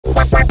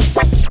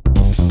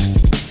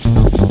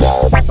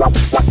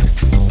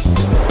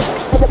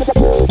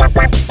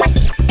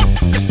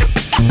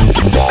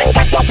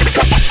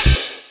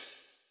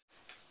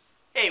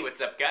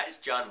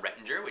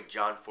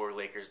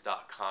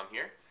John4Lakers.com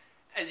here.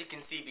 As you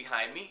can see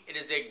behind me, it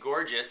is a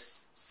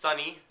gorgeous,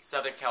 sunny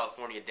Southern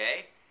California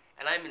day,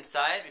 and I'm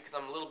inside because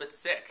I'm a little bit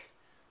sick.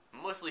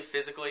 Mostly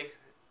physically,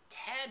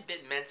 tad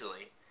bit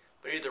mentally,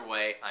 but either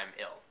way, I'm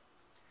ill.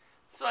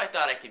 So I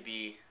thought I could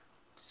be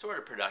sort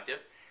of productive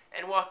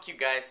and walk you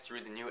guys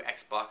through the new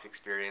Xbox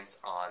experience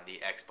on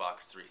the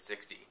Xbox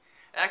 360.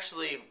 It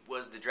actually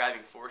was the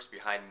driving force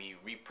behind me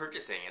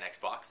repurchasing an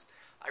Xbox.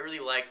 I really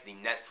liked the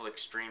Netflix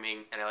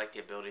streaming, and I like the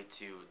ability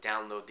to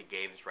download the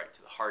games right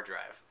to the hard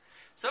drive.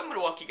 So I'm going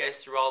to walk you guys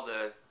through all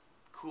the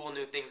cool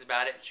new things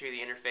about it, show you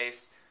the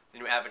interface, the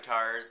new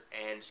avatars,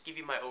 and just give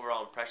you my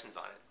overall impressions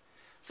on it.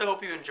 So I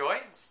hope you enjoy.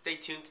 Stay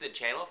tuned to the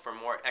channel for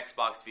more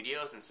Xbox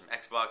videos and some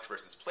Xbox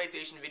versus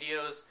PlayStation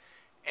videos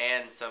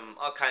and some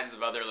all kinds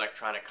of other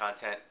electronic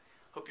content.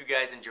 Hope you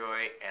guys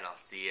enjoy, and I'll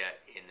see you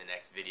in the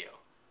next video.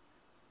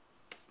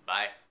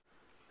 Bye.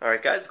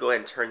 Alright guys, go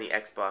ahead and turn the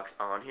Xbox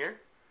on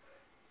here.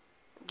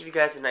 I'll give you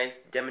guys a nice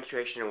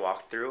demonstration and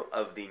walkthrough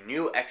of the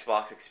new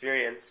Xbox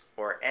experience,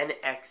 or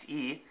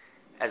NXE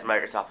as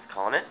Microsoft is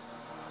calling it.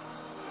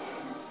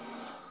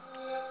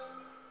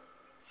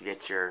 So you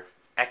get your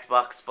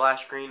Xbox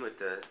splash screen with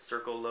the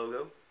circle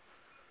logo.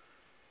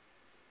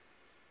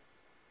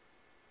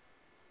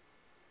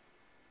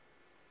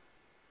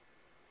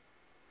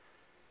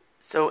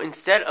 So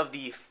instead of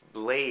the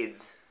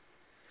blades,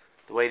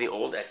 the way the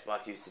old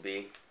Xbox used to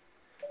be,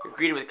 you're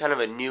greeted with kind of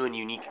a new and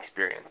unique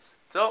experience.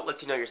 So it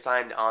lets you know you're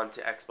signed on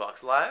to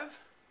Xbox Live,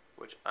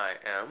 which I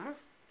am.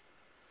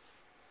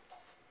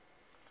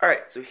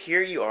 Alright, so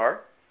here you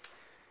are.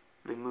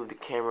 Let me move the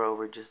camera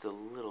over just a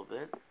little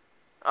bit.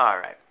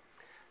 Alright.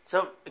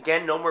 So,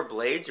 again, no more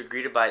blades. You're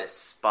greeted by the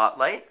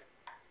Spotlight,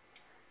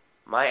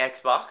 My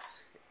Xbox,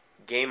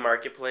 Game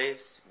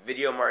Marketplace,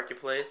 Video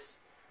Marketplace,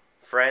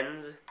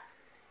 Friends,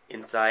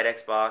 Inside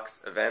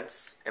Xbox,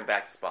 Events, and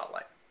back to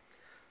Spotlight.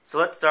 So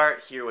let's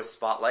start here with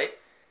Spotlight.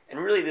 And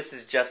really this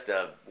is just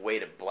a way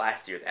to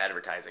blast you with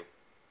advertising.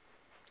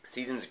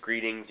 Season's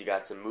greetings, you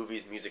got some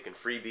movies, music, and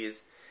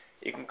freebies.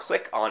 You can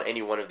click on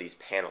any one of these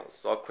panels.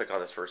 So I'll click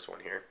on this first one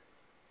here.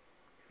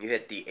 You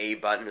hit the A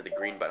button or the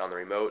green button on the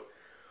remote.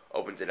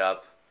 Opens it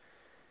up.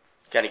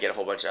 You kind of get a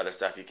whole bunch of other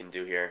stuff you can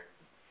do here.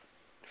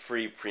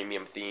 Free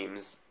premium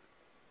themes.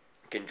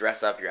 You can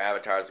dress up your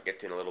avatars, we'll get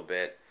to in a little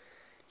bit.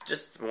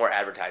 Just more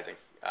advertising,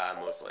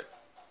 mostly.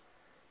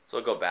 So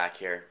we'll go back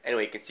here.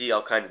 Anyway, you can see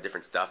all kinds of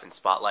different stuff in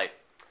Spotlight.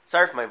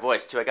 Sorry for my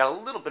voice, too. I got a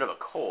little bit of a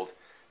cold,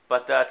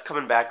 but it's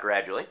coming back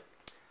gradually.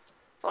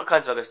 It's all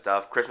kinds of other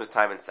stuff. Christmas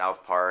time in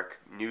South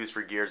Park. News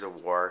for Gears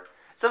of War.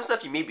 Some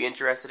stuff you may be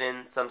interested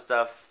in. Some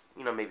stuff,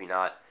 maybe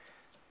not.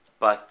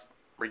 But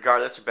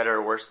regardless, for better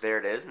or worse, there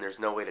it is, and there's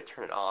no way to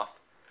turn it off.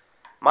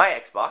 My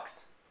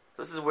Xbox.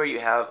 This is where you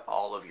have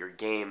all of your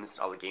games,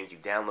 all the games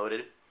you've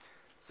downloaded.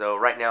 So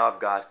right now I've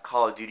got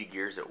Call of Duty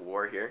Gears at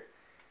War here.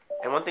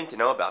 And one thing to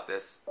know about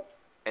this,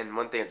 and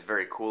one thing that's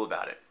very cool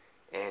about it,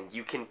 and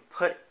you can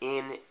put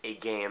in a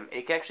game, and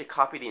you can actually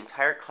copy the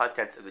entire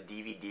contents of the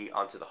DVD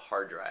onto the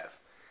hard drive.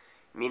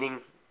 Meaning,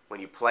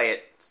 when you play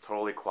it, it's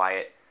totally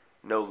quiet,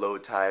 no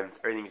load times,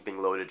 everything's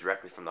being loaded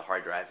directly from the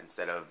hard drive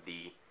instead of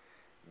the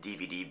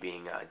DVD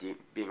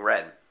being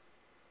read.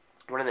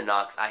 One of the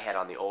knocks I had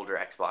on the older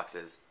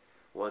Xboxes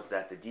was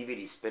that the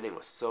DVD spinning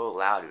was so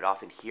loud, you'd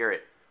often hear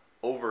it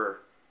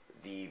over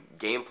the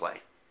gameplay.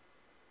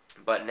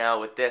 But now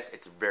with this,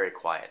 it's very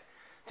quiet.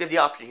 So you have the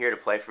option here to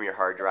play from your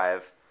hard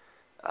drive,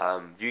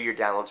 view your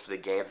downloads for the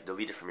game,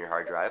 delete it from your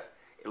hard drive.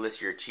 It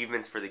lists your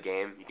achievements for the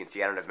game. You can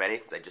see I don't have many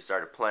since I just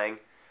started playing.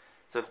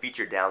 Some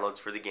featured downloads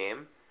for the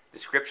game,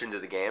 descriptions of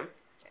the game,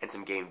 and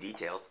some game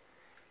details.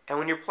 And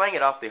when you're playing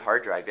it off the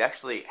hard drive, you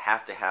actually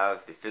have to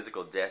have the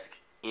physical disc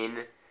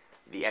in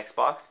the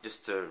Xbox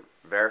just to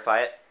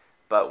verify it.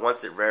 But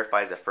once it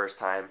verifies the first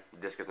time,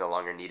 the disc is no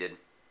longer needed.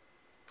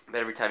 But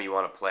every time you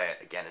want to play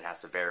it, again, it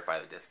has to verify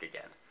the disc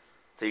again.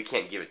 So you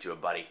can't give it to a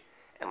buddy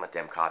and let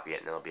them copy it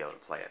and they'll be able to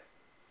play it.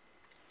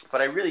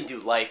 But I really do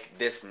like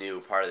this new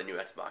part of the new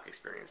Xbox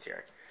experience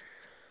here.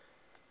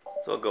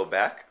 So we'll go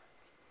back.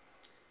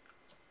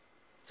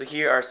 So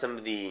here are some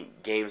of the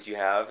games you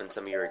have and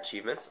some of your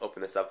achievements.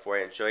 Open this up for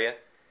you and show you.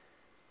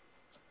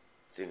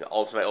 So you can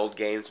all my old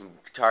games from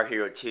Guitar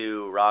Hero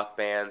 2, Rock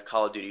Band,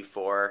 Call of Duty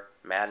 4,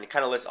 Madden. It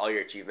kind of lists all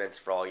your achievements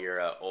for all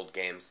your old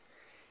games.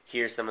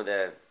 Here's some of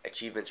the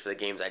achievements for the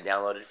games I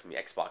downloaded from the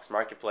Xbox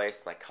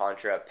Marketplace, like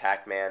Contra,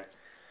 Pac-Man.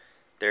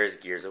 There's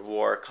Gears of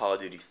War, Call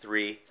of Duty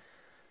 3.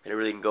 And it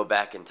really can go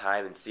back in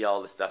time and see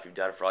all the stuff you've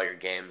done for all your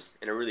games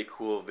in a really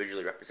cool,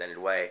 visually represented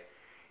way.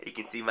 And you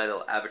can see my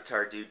little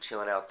avatar dude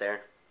chilling out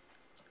there.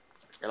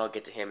 And I'll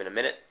get to him in a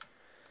minute.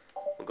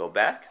 We'll go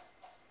back.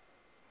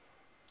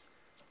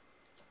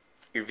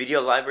 Your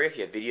video library, if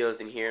you have videos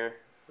in here.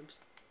 Oops.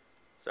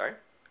 Sorry.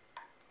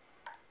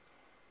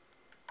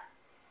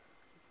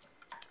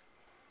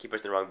 Keep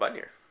pushing the wrong button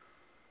here.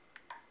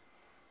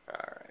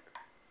 Alright.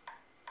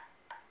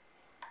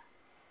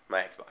 My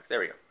Xbox. There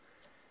we go.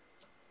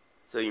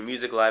 So your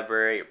music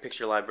library, your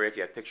picture library if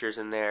you have pictures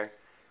in there.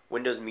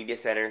 Windows Media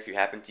Center if you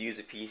happen to use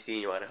a PC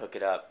and you want to hook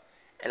it up.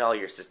 And all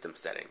your system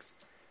settings.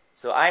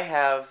 So I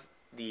have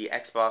the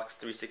Xbox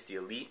 360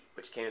 Elite,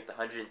 which came with the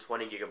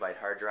 120 gigabyte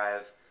hard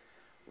drive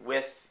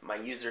with my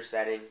user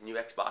settings, new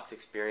Xbox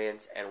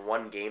experience, and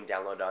one game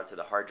downloaded onto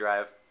the hard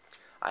drive.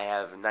 I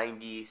have about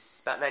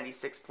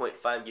 96.5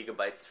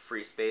 gigabytes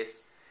free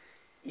space.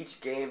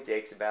 Each game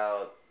takes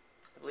about,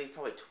 I believe,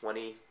 probably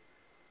 20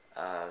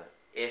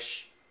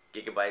 ish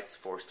gigabytes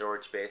for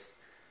storage space.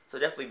 So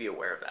definitely be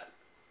aware of that.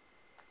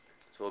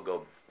 So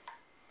we'll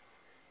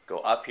go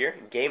up here,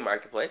 Game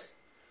Marketplace.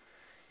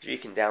 Here you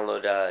can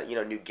download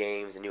new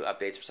games and new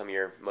updates for some of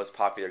your most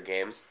popular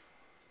games.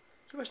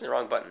 Keep pushing the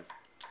wrong button.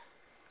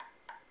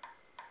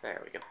 There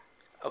we go.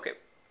 Okay.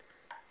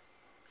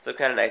 So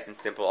kind of nice and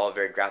simple, all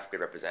very graphically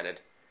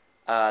represented.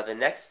 The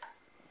next,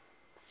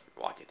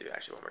 walk you through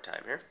actually one more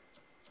time here,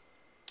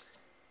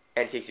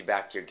 and it takes you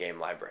back to your game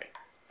library.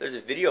 There's a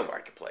video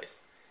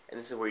marketplace, and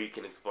this is where you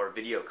can explore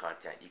video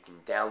content. You can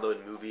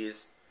download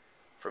movies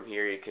from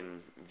here. You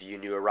can view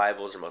new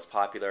arrivals or most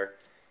popular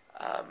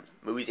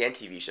movies and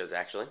TV shows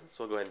actually.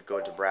 So we'll go ahead and go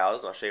into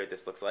browse, and I'll show you what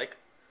this looks like.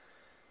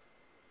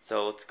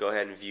 So let's go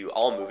ahead and view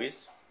all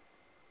movies.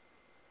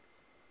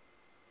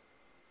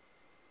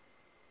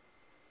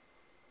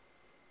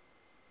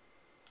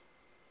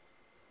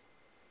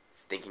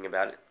 Thinking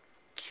about it,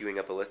 queuing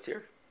up a list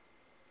here.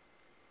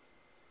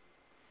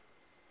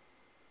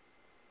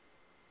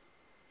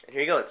 And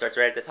here you go, it starts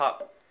right at the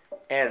top.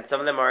 And some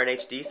of them are in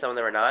HD, some of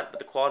them are not, but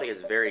the quality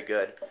is very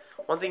good.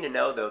 One thing to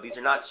know though, these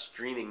are not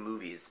streaming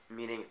movies,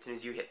 meaning as soon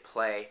as you hit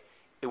play,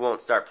 it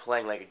won't start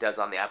playing like it does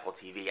on the Apple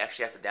TV. It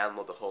actually has to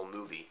download the whole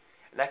movie,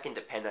 and that can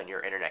depend on your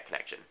internet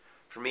connection.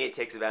 For me, it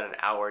takes about an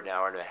hour and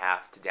a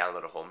half to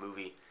download a whole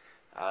movie.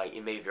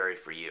 It may vary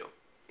for you.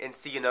 And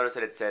see, you notice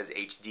that it says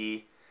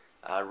HD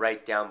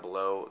right down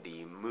below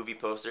the movie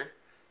poster.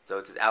 So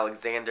it says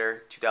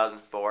Alexander,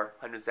 2004,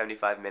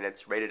 175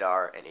 minutes, rated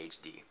R, and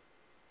HD.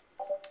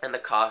 And the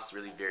cost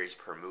really varies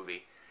per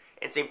movie.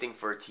 And same thing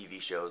for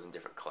TV shows and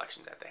different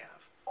collections that they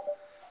have.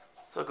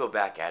 So I'll go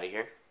back out of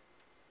here.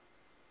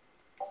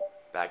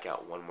 Back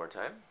out one more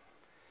time.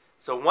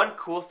 So one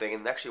cool thing,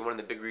 and actually one of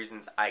the big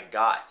reasons I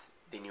got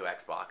the new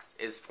Xbox,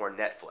 is for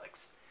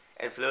Netflix.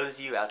 And for those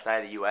of you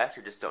outside the US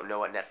who just don't know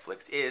what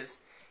Netflix is,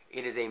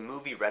 it is a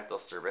movie rental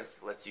service.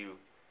 It lets you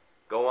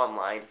go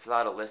online, fill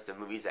out a list of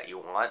movies that you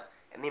want,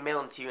 and they mail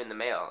them to you in the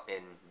mail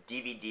in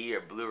DVD or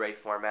Blu-ray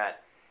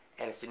format.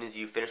 And as soon as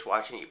you finish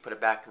watching it, you put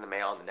it back in the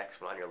mail, and the next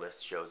one on your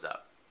list shows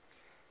up.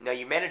 Now,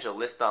 you manage a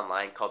list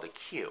online called a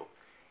queue,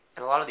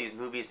 and a lot of these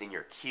movies in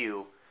your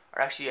queue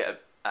are actually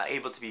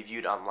able to be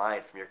viewed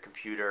online from your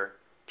computer,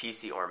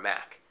 PC, or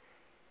Mac.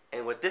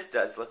 And what this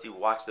does, lets you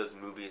watch those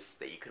movies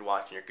that you could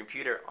watch on your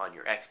computer on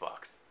your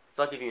Xbox.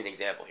 So I'll give you an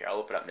example here. I'll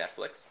open up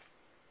Netflix.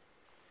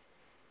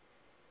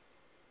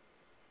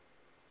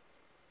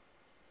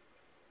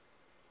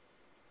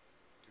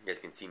 You guys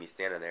can see me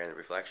standing there in the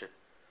reflection.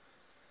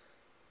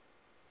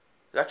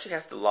 It actually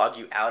has to log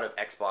you out of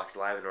Xbox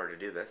Live in order to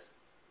do this.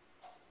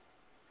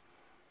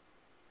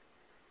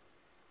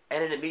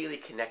 And it immediately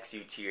connects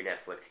you to your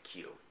Netflix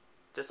queue.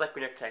 Just like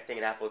when you're connecting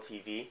an Apple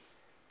TV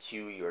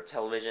to your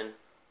television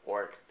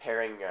or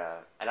comparing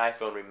an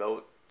iPhone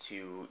remote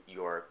to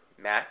your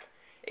Mac,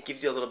 it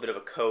gives you a little bit of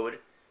a code.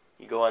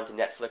 You go onto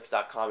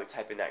Netflix.com, you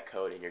type in that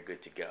code, and you're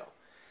good to go.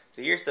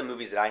 So here's some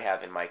movies that I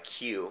have in my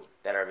queue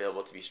that are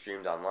available to be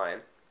streamed online.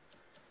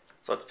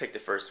 So let's pick the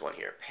first one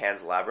here,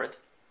 Pan's Labyrinth.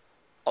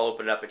 I'll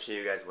open it up and show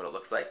you guys what it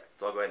looks like.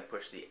 So I'll go ahead and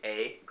push the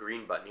A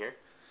green button here.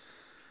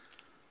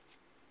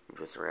 Move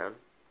this around.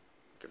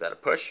 Give that a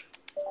push.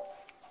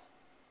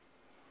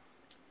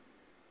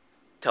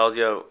 Tells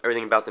you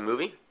everything about the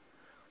movie.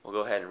 We'll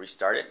go ahead and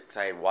restart it because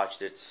I had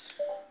watched it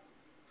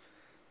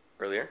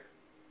earlier.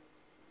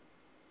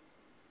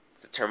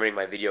 It's determining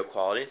my video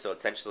quality, so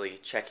essentially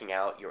checking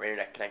out your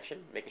internet connection,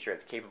 making sure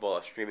it's capable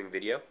of streaming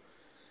video.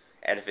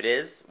 And if it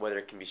is, whether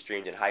it can be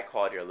streamed in high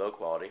quality or low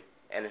quality.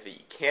 And if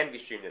it can be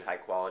streamed in high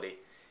quality,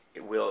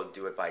 it will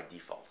do it by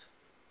default.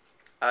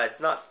 It's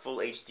not full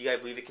HD. I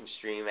believe it can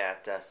stream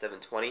at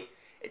 720.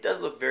 It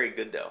does look very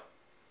good though.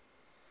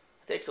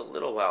 It takes a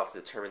little while to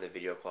determine the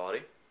video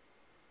quality.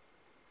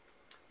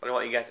 But I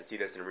want you guys to see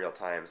this in real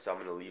time, so I'm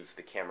going to leave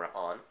the camera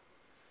on.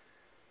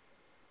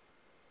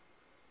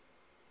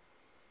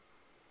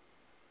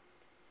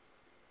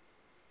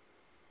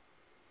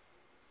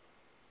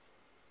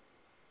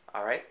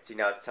 Alright, see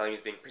now it's telling me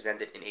it's being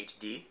presented in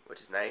HD, which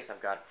is nice.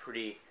 I've got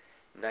pretty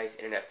nice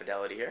internet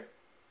fidelity here.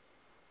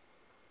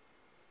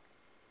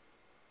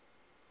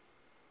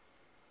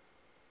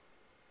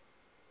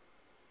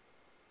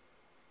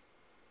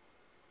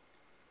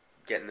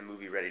 Getting the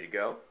movie ready to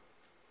go.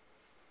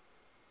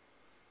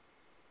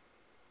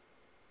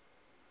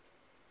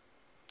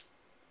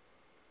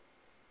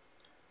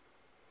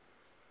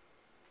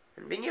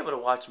 And being able to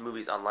watch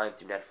movies online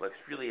through Netflix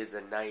really is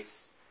a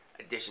nice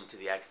addition to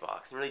the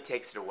Xbox. It really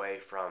takes it away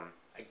from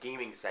a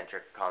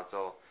gaming-centric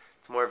console.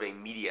 It's more of a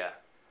media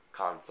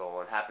console,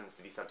 and happens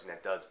to be something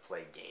that does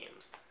play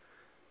games,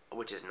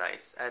 which is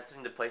nice. And it's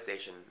something the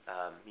PlayStation,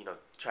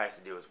 tries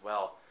to do as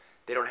well.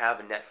 They don't have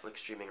a Netflix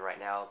streaming right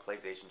now.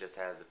 PlayStation just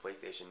has a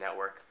PlayStation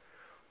Network,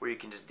 where you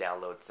can just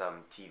download some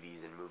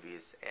TVs and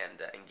movies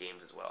and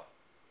games as well.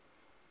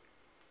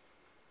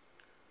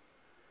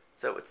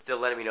 So it's still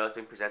letting me know it's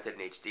being presented in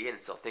HD and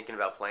it's still thinking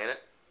about playing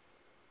it.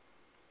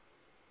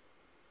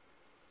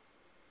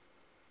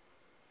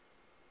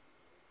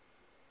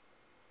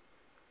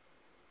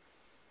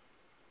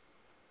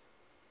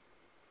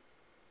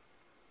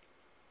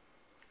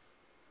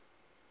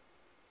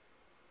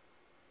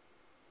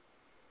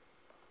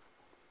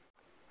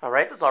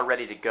 Alright, so it's all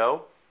ready to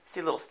go. See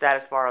a little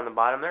status bar on the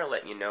bottom there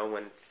letting you know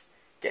when it's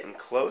getting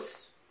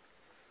close.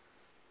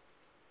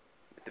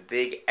 With the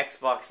big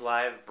Xbox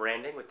Live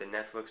branding with the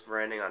Netflix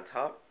branding on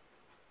top.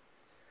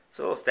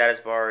 So the little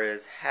status bar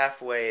is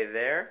halfway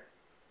there.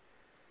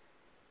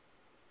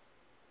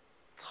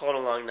 It's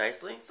holding along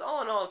nicely. So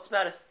all in all, it's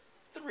about a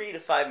 3 to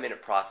 5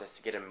 minute process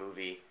to get a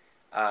movie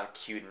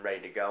queued and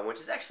ready to go, which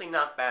is actually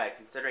not bad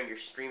considering you're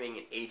streaming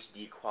an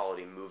HD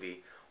quality movie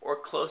or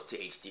close to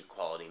HD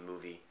quality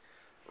movie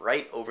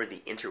right over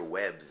the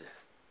interwebs.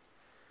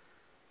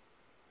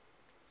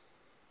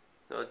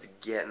 So it's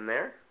getting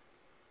there.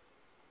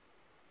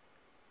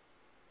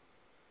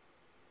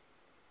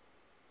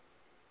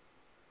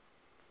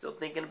 Still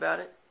thinking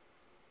about it?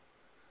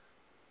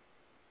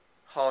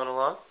 Hauling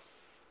along?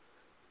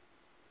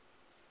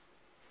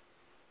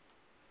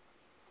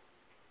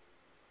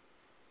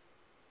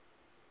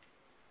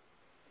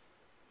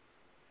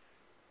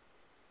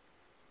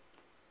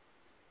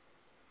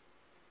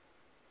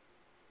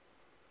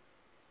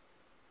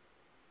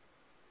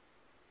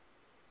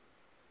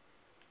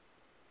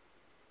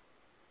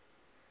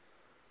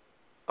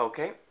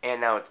 Okay,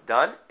 and now it's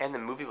done, and the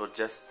movie will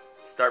just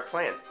start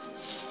playing.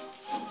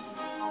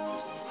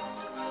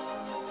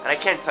 And I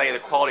can't tell you, the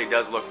quality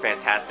does look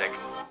fantastic.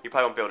 You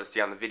probably won't be able to see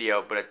on the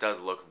video, but it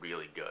does look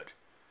really good.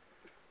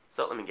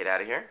 So let me get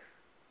out of here.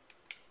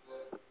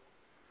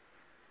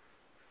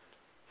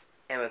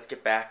 And let's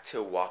get back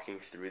to walking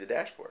through the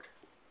dashboard.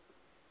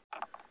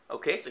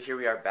 Okay, so here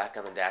we are back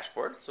on the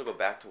dashboard. So we'll go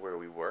back to where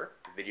we were,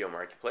 Video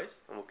Marketplace,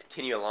 and we'll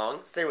continue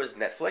along. So there was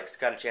Netflix,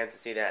 got a chance to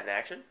see that in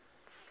action.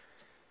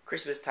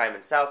 Christmas Time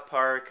in South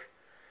Park,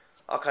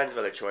 all kinds of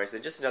other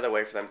choices. Just another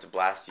way for them to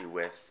blast you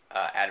with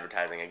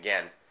advertising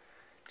again.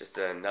 Just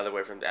another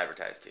way for them to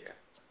advertise to you.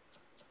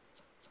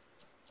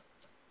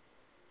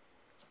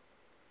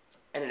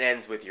 And it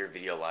ends with your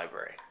video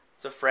library.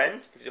 So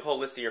Friends, gives you a whole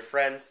list of your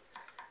friends.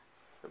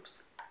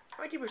 Oops,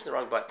 I keep pushing the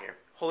wrong button here.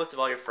 Whole list of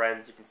all your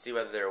friends. You can see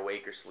whether they're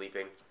awake or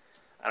sleeping.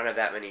 I don't have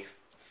that many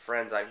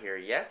friends on here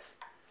yet.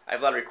 I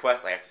have a lot of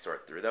requests I have to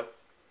sort through though.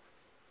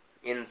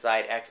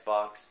 Inside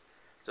Xbox.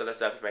 So that's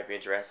stuff you might be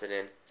interested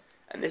in.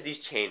 And these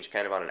change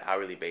kind of on an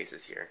hourly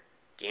basis here.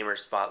 Gamer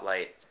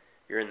Spotlight,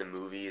 you're in the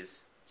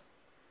movies,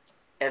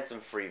 and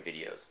some free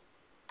videos.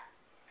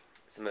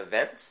 Some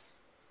events.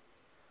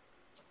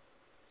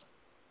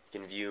 You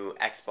can view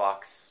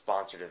Xbox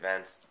sponsored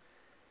events.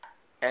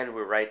 And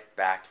we're right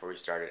back to where we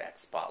started at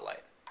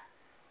Spotlight.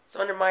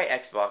 So under my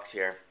Xbox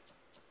here,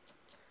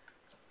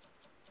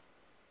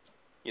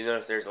 you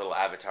notice there's a little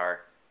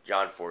avatar,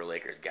 John 4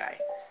 Lakers guy.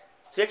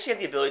 So you actually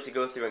have the ability to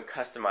go through and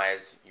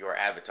customize your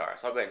avatar.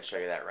 So I'll go ahead and show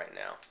you that right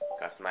now.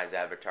 Customize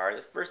avatar.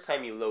 The first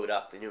time you load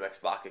up the new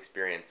Xbox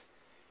experience,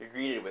 you're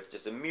greeted with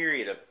just a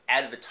myriad of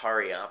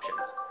avatary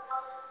options.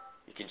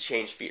 You can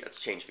change let's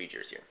change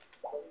features here.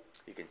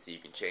 You can see you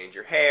can change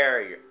your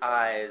hair, your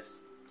eyes,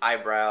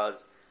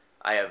 eyebrows.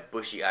 I have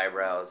bushy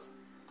eyebrows.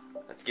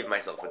 Let's give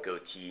myself a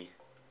goatee.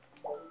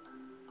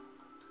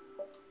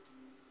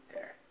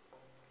 There.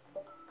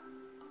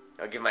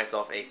 I'll give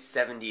myself a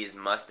 70s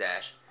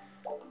mustache.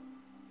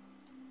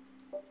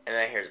 And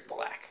my hair's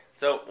black.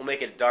 So we'll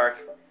make it dark,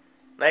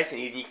 nice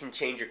and easy. You can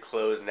change your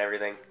clothes and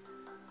everything.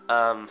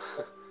 I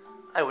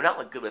would not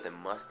look good with a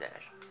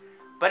mustache.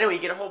 But anyway,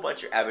 you get a whole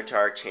bunch of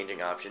avatar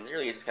changing options. It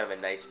really is kind of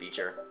a nice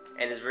feature,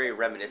 and it's very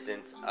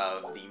reminiscent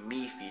of the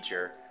Me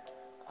feature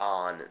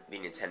on the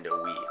Nintendo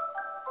Wii.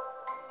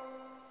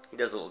 He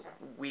does a little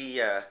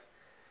Wii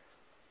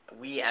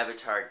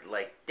avatar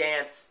like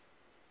dance,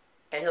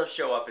 and he'll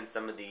show up in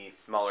some of the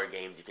smaller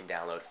games you can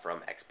download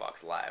from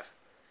Xbox Live.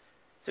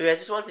 So yeah, I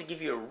just wanted to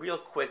give you a real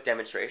quick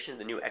demonstration of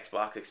the new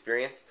Xbox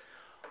experience.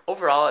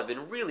 Overall, I've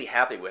been really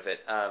happy with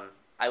it.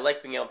 I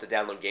like being able to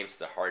download games to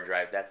the hard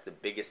drive. That's the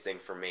biggest thing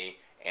for me,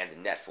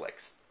 and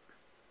Netflix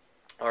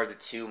are the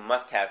two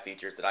must-have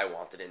features that I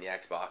wanted in the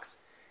Xbox,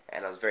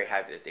 and I was very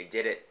happy that they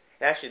did it.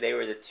 And actually, they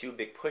were the two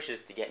big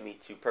pushes to get me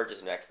to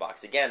purchase an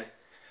Xbox again,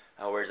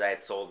 whereas I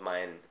had sold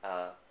mine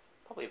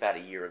probably about a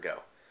year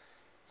ago.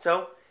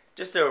 So,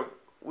 just a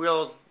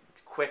real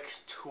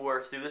quick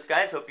tour through this,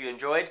 guys. Hope you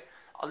enjoyed.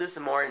 I'll do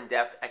some more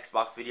in-depth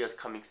Xbox videos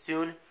coming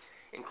soon,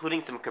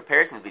 including some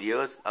comparison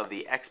videos of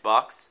the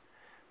Xbox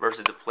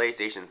versus the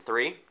PlayStation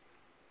 3,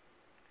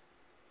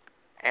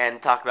 and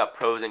talk about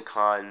pros and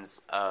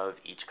cons of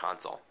each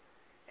console.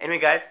 Anyway,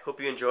 guys, hope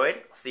you enjoyed.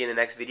 I'll see you in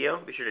the next video.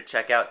 Be sure to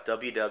check out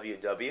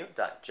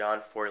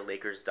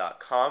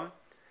www.john4lakers.com,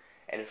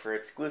 and for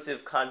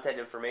exclusive content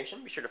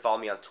information, be sure to follow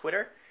me on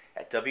Twitter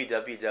at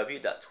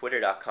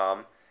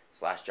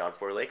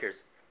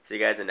www.twitter.com/John4Lakers. See you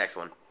guys in the next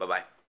one. Bye-bye.